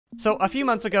So a few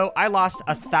months ago, I lost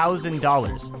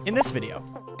 $1,000 in this video.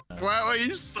 Why are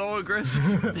you so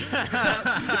aggressive?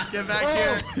 Get back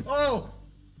here. Oh!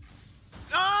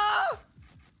 Ah!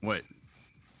 Wait.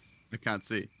 I can't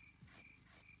see.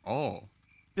 Oh.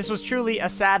 This was truly a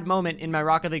sad moment in my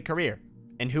Rocket League career.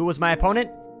 And who was my opponent?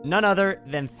 None other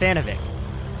than Thanovic.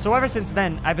 So ever since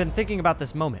then, I've been thinking about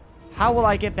this moment. How will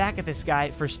I get back at this guy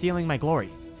for stealing my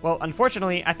glory? Well,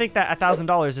 unfortunately, I think that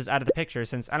 $1,000 is out of the picture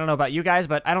since I don't know about you guys,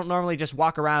 but I don't normally just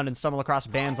walk around and stumble across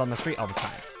bans on the street all the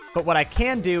time. But what I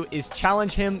can do is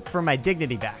challenge him for my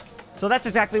dignity back. So that's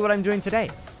exactly what I'm doing today.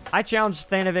 I challenged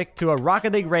Thanovic to a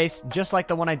Rocket League race just like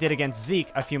the one I did against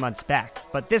Zeke a few months back,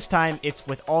 but this time it's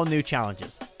with all new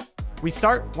challenges. We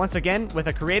start, once again, with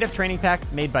a creative training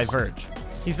pack made by Verge.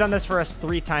 He's done this for us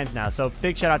 3 times now, so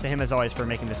big shout out to him as always for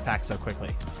making this pack so quickly.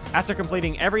 After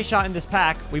completing every shot in this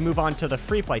pack, we move on to the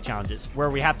free play challenges, where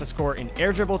we have to score an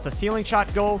air dribble to ceiling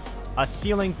shot goal, a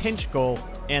ceiling pinch goal,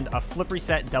 and a flip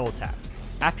reset double tap.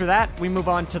 After that, we move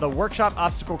on to the workshop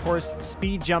obstacle course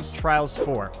Speed Jump Trials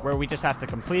 4, where we just have to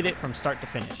complete it from start to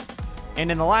finish.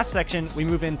 And in the last section, we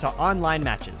move into online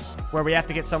matches, where we have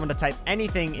to get someone to type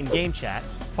anything in game chat,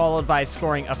 followed by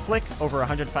scoring a flick over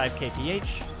 105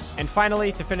 kph. And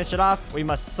finally, to finish it off, we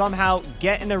must somehow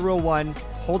get into Rule 1,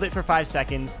 hold it for 5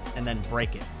 seconds, and then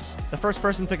break it. The first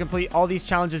person to complete all these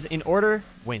challenges in order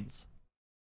wins.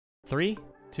 3,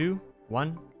 2,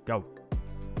 1, go.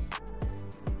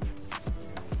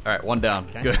 All right, 1 down.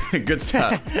 Okay. Good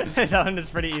start. That one is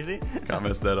pretty easy. Can't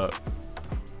mess that up.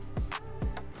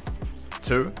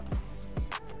 2.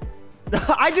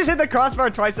 I just hit the crossbar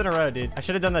twice in a row, dude. I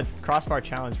should have done the crossbar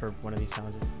challenge for one of these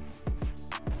challenges.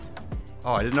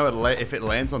 Oh, I didn't know if it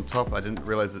lands on top. I didn't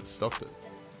realize it stopped it.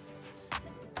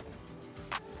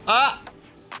 Ah!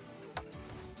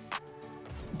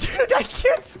 Dude, I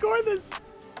can't score this.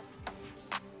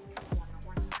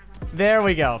 There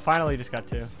we go. Finally just got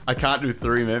 2. I can't do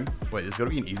 3, man. Wait, there's got to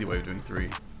be an easy way of doing 3.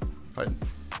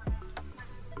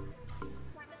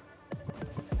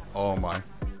 Oh my.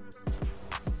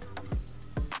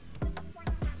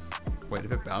 Wait,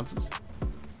 if it bounces?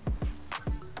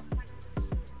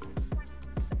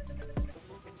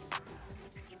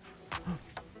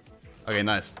 Okay,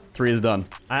 nice. 3 is done.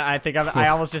 I think I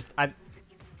almost just...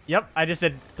 Yep, I just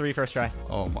did 3 first try.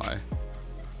 Oh my.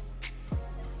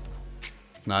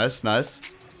 Nice, nice.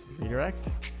 Redirect.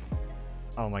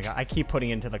 Oh my god, I keep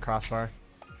putting it into the crossbar.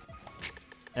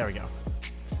 There we go.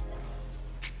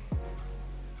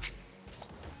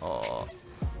 Oh.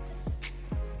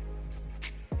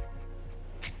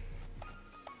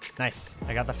 Nice.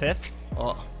 I got the 5th.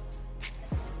 Oh.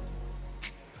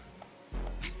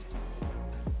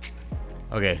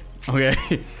 Okay. Okay.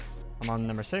 I'm on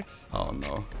number 6. Oh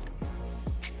no.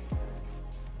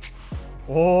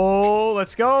 Oh,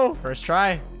 let's go. First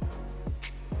try.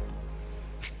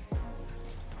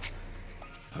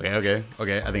 Okay, okay,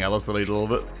 okay. I think I lost the lead a little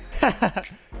bit.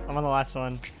 I'm on the last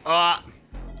one. Ah!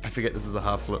 I forget this is a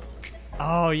half flip.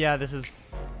 Oh, yeah, this is...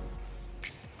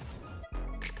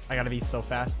 I gotta be so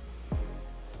fast.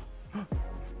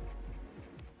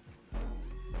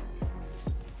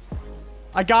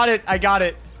 I got it. I got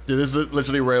it. Dude, this is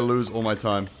literally where I lose all my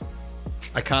time.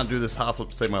 I can't do this half flip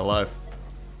to save my life.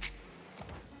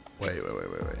 Wait.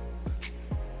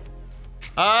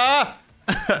 Ah!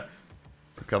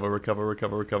 Recover.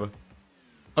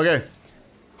 Okay.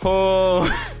 Oh.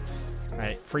 All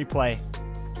right, free play.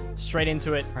 Straight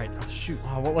into it. All right. Oh, shoot.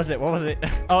 Oh, what was it?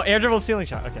 Oh, air dribble ceiling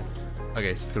shot. Okay.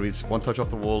 Okay, so it's gonna be just 1 touch off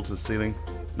the wall to the ceiling.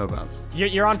 No bounce.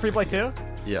 You're on free play too?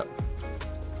 Yep.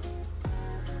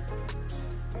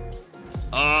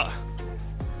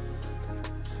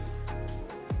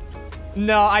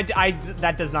 No,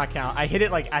 that does not count. I hit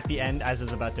it like at the end as it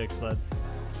was about to explode.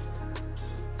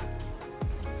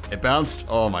 It bounced.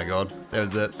 Oh my god.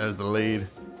 There's it. There's the lead.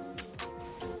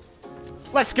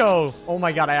 Let's go. Oh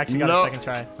my god, I actually got a second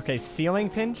try. Okay, ceiling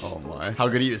pinch. Oh my. How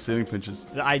good are you at ceiling pinches?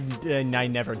 I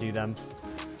never do them.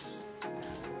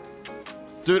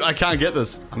 Dude, I can't get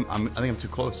this. I think I'm too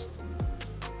close.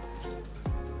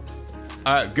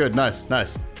 All right, good. Nice.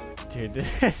 Dude,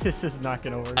 this is not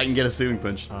gonna work. I can get a ceiling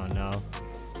pinch. Oh no.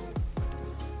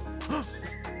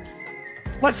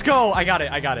 Let's go. I got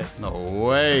it. No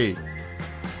way.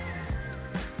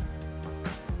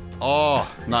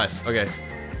 Oh, nice. Okay.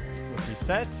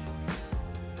 Reset.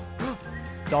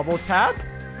 Double tap.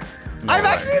 No I'm way.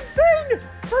 actually insane.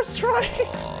 First try.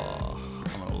 Oh,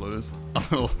 I'm gonna lose.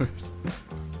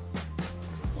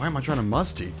 Why am I trying to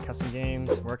musty? Custom games,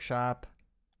 workshop.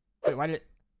 Wait, why did it...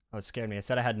 Oh, it scared me. It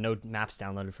said I had no maps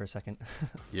downloaded for a second.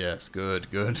 Yes, good.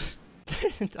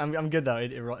 I'm good though.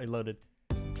 It loaded.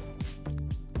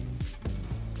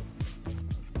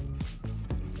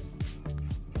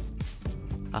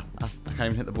 I can't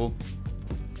even hit the ball.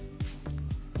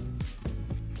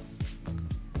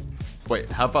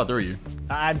 Wait, how far through are you?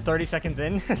 I'm 30 seconds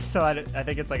in, so I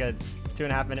think it's like a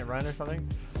 2.5 minute run or something.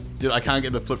 Dude, I can't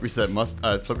get the flip reset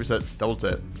flip reset double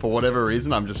tap. For whatever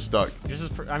reason, I'm just stuck.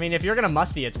 I mean, if you're gonna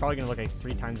musty, it's probably gonna look like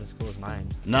 3 times as cool as mine.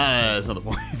 No, that's not the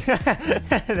point.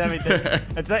 I mean,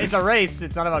 it's a race.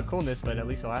 It's not about coolness, but at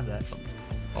least we'll have that.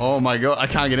 Oh my god, I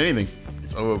can't get anything.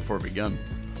 It's over before it begun.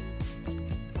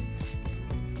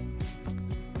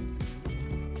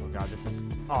 Oh god, this is...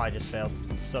 Oh, I just failed.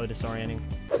 It's so disorienting.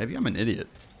 Maybe I'm an idiot.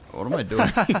 What am I doing?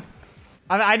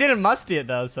 I didn't musty it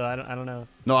though, so I don't know.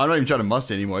 No, I'm not even trying to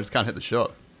musty anymore. I just can't hit the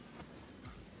shot.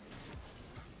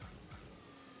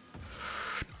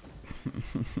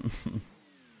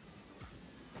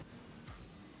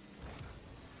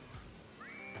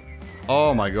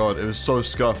 Oh my god, it was so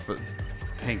scuffed, but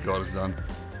thank god it's done.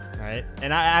 All right,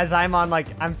 and as I'm on, like,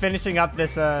 I'm finishing up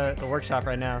this the workshop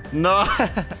right now. No.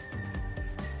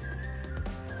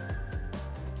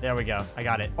 There we go. I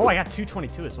got it. Oh, I got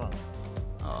 222 as well.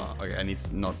 Okay, I need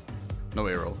to no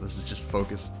air roll. This is just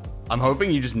focus. I'm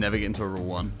hoping you just never get into a rule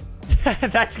 1.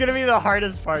 That's gonna be the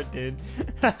hardest part, dude.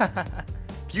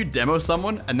 If you demo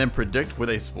someone and then predict where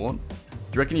they spawn, do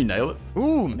you reckon you nail it?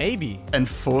 Ooh, maybe. And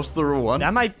force the rule 1?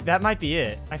 That might be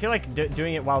it. I feel like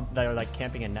doing it while they're like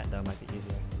camping in net though might be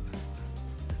easier.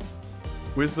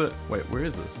 Where's the... Wait, where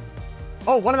is this?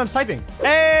 Oh, one of them's typing.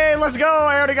 Hey, let's go.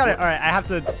 I already got it. All right, I have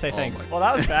to say thanks. Well,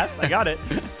 that was fast. I got it.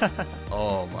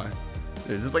 Oh my.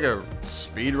 Dude, is this like a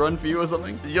speed run for you or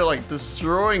something? You're like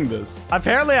destroying this.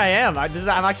 Apparently I am. I'm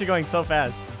actually going so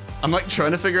fast. I'm like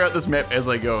trying to figure out this map as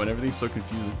I go and everything's so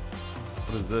confusing.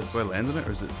 What is this? Do I land on it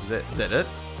or is that it?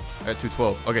 I got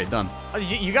 212. Okay, done. Oh,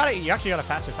 you got it. You actually got a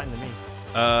faster time than me.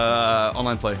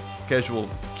 Online play. Casual.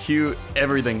 Q,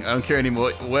 everything. I don't care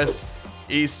anymore. West,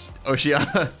 East,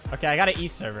 Oceania. Okay, I got an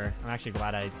East server. I'm actually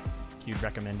glad you'd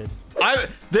recommended.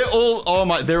 They're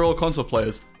all console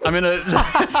players. I'm in a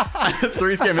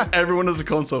 3's game and everyone is a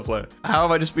console player. How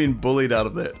have I just been bullied out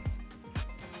of that?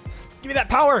 Give me that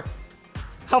power.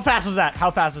 How fast was that?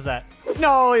 How fast was that?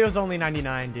 No, it was only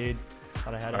 99, dude.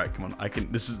 Thought I had it. All right, come on.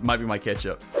 This might be my catch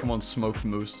up. Come on, smoked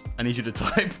moose. I need you to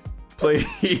type, please.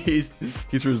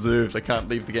 He's reserved. I can't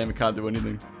leave the game. I can't do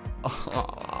anything.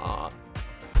 Oh.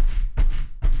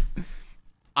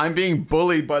 I'm being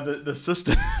bullied by the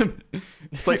system.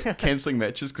 It's like canceling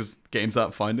matches because games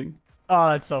aren't finding.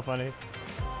 Oh, that's so funny.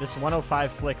 This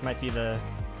 105 flick might be the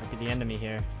enemy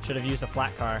here. Should have used a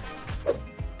flat car.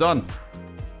 Done.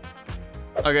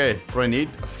 Okay, what do I need?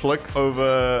 A flick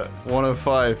over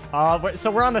 105. So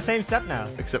we're on the same step now.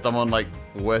 Except I'm on like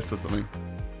west or something.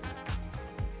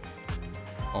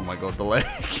 Oh my god, the lag.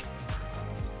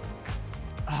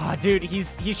 Oh, dude,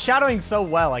 he's shadowing so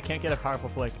well. I can't get a powerful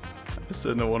flick. I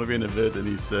said I want to be in a vid, and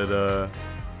he said,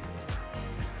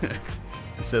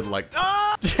 he said like,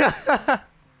 I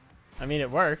mean,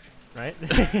 it worked, right?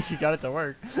 You got it to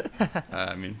work.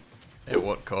 I mean, at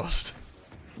what cost?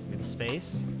 Good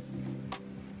space.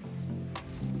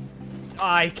 Oh,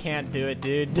 I can't do it,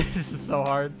 dude. This is so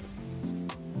hard.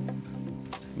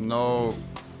 No.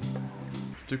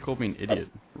 This dude called me an idiot.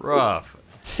 Rough.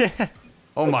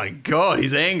 Oh my god,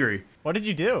 he's angry. What did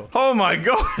you do? Oh my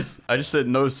god. I just said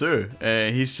no sir,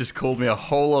 and he's just called me a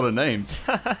whole lot of names.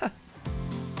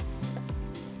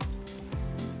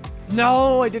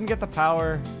 No, I didn't get the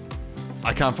power.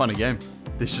 I can't find a game.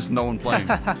 There's just no one playing.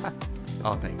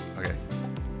 Oh, okay.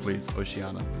 Please,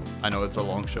 Oceania. I know it's a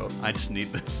long shot. I just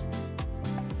need this.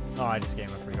 Oh, I just gave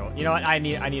him a free goal. You know what? I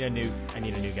need a new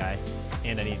guy,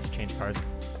 and I need to change cars.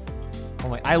 Oh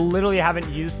my! I literally haven't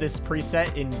used this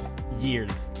preset in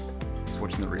years. Just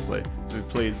watching the replay. Dude,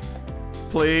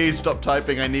 please stop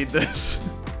typing. I need this.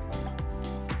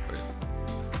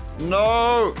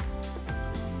 No.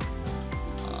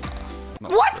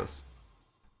 What? This.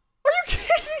 Are you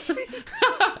kidding me?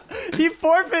 He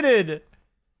forfeited.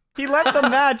 He left the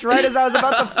match right as I was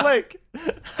about to flick.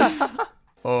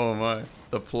 Oh my,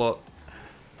 the plot.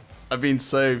 I've been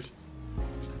saved.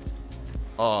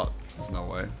 Oh, there's no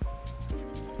way.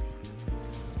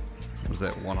 What was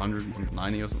that,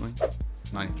 190 or something?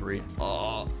 93.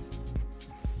 Oh.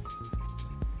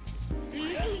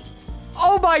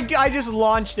 Oh my god, I just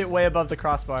launched it way above the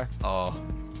crossbar. Oh.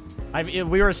 We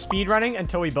were speed running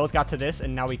until we both got to this,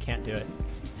 and now we can't do it.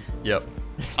 Yep.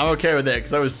 I'm okay with that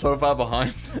because I was so far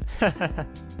behind.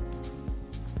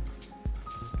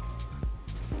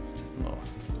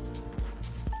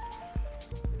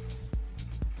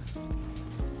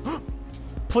 Oh.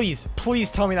 Please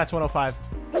tell me that's 105.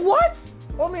 What?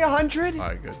 Only 100? All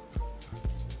right, good.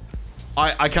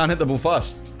 I can't hit the ball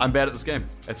fast. I'm bad at this game.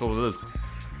 That's all it is.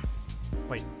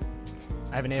 Wait.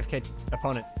 I have an AFK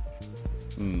opponent.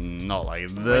 Not like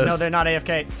this. Wait, no, they're not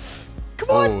AFK. Come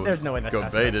on! Oh, There's no way that's got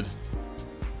fast baited. enough.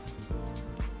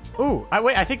 Ooh,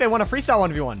 wait, I think they want a freestyle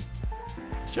 1v1.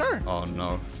 Sure. Oh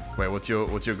no. Wait, what's your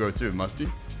go-to, Musty?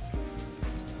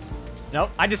 Nope,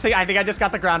 I think I just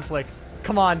got the ground flick.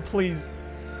 Come on, please.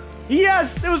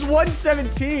 Yes! It was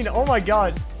 117! Oh my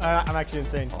god. I'm actually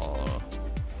insane. Oh.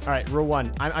 Alright, rule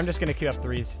 1. I'm just gonna queue up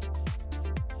 3s.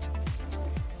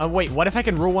 Oh wait, what if I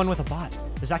can rule 1 with a bot?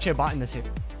 There's actually a bot in this game.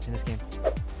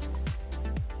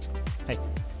 Hey,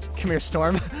 come here,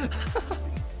 Storm.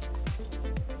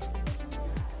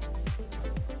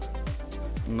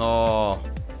 No.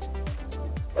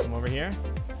 Come over here.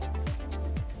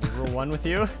 Rule 1 with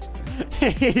you.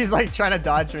 He's like trying to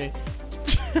dodge me.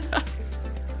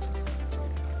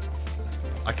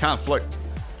 I can't flick.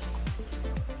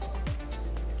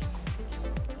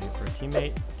 Wait for a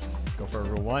teammate. Go for a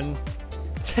rule 1.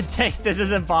 This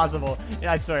is impossible.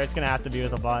 I swear it's gonna have to be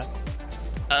with a bot.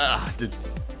 Dude.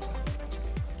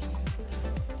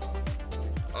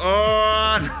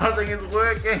 Oh, nothing is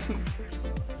working.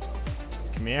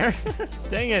 Come here.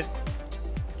 Dang it.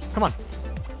 Come on.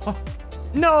 Oh.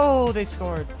 No, they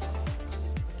scored.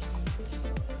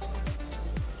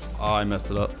 Oh, I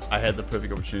messed it up. I had the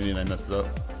perfect opportunity and I messed it up.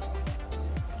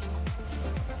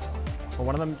 Well,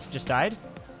 one of them just died.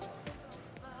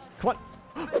 Come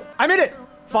on. I made it.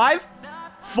 5,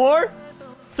 4,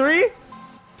 3,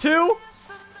 2,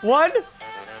 1.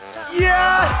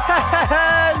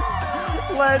 Yes!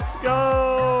 Let's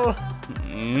go.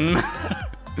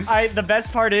 The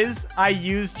best part is I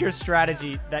used your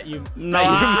strategy that you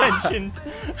mentioned.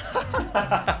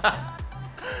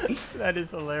 That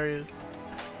is hilarious.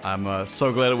 I'm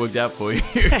so glad it worked out for you.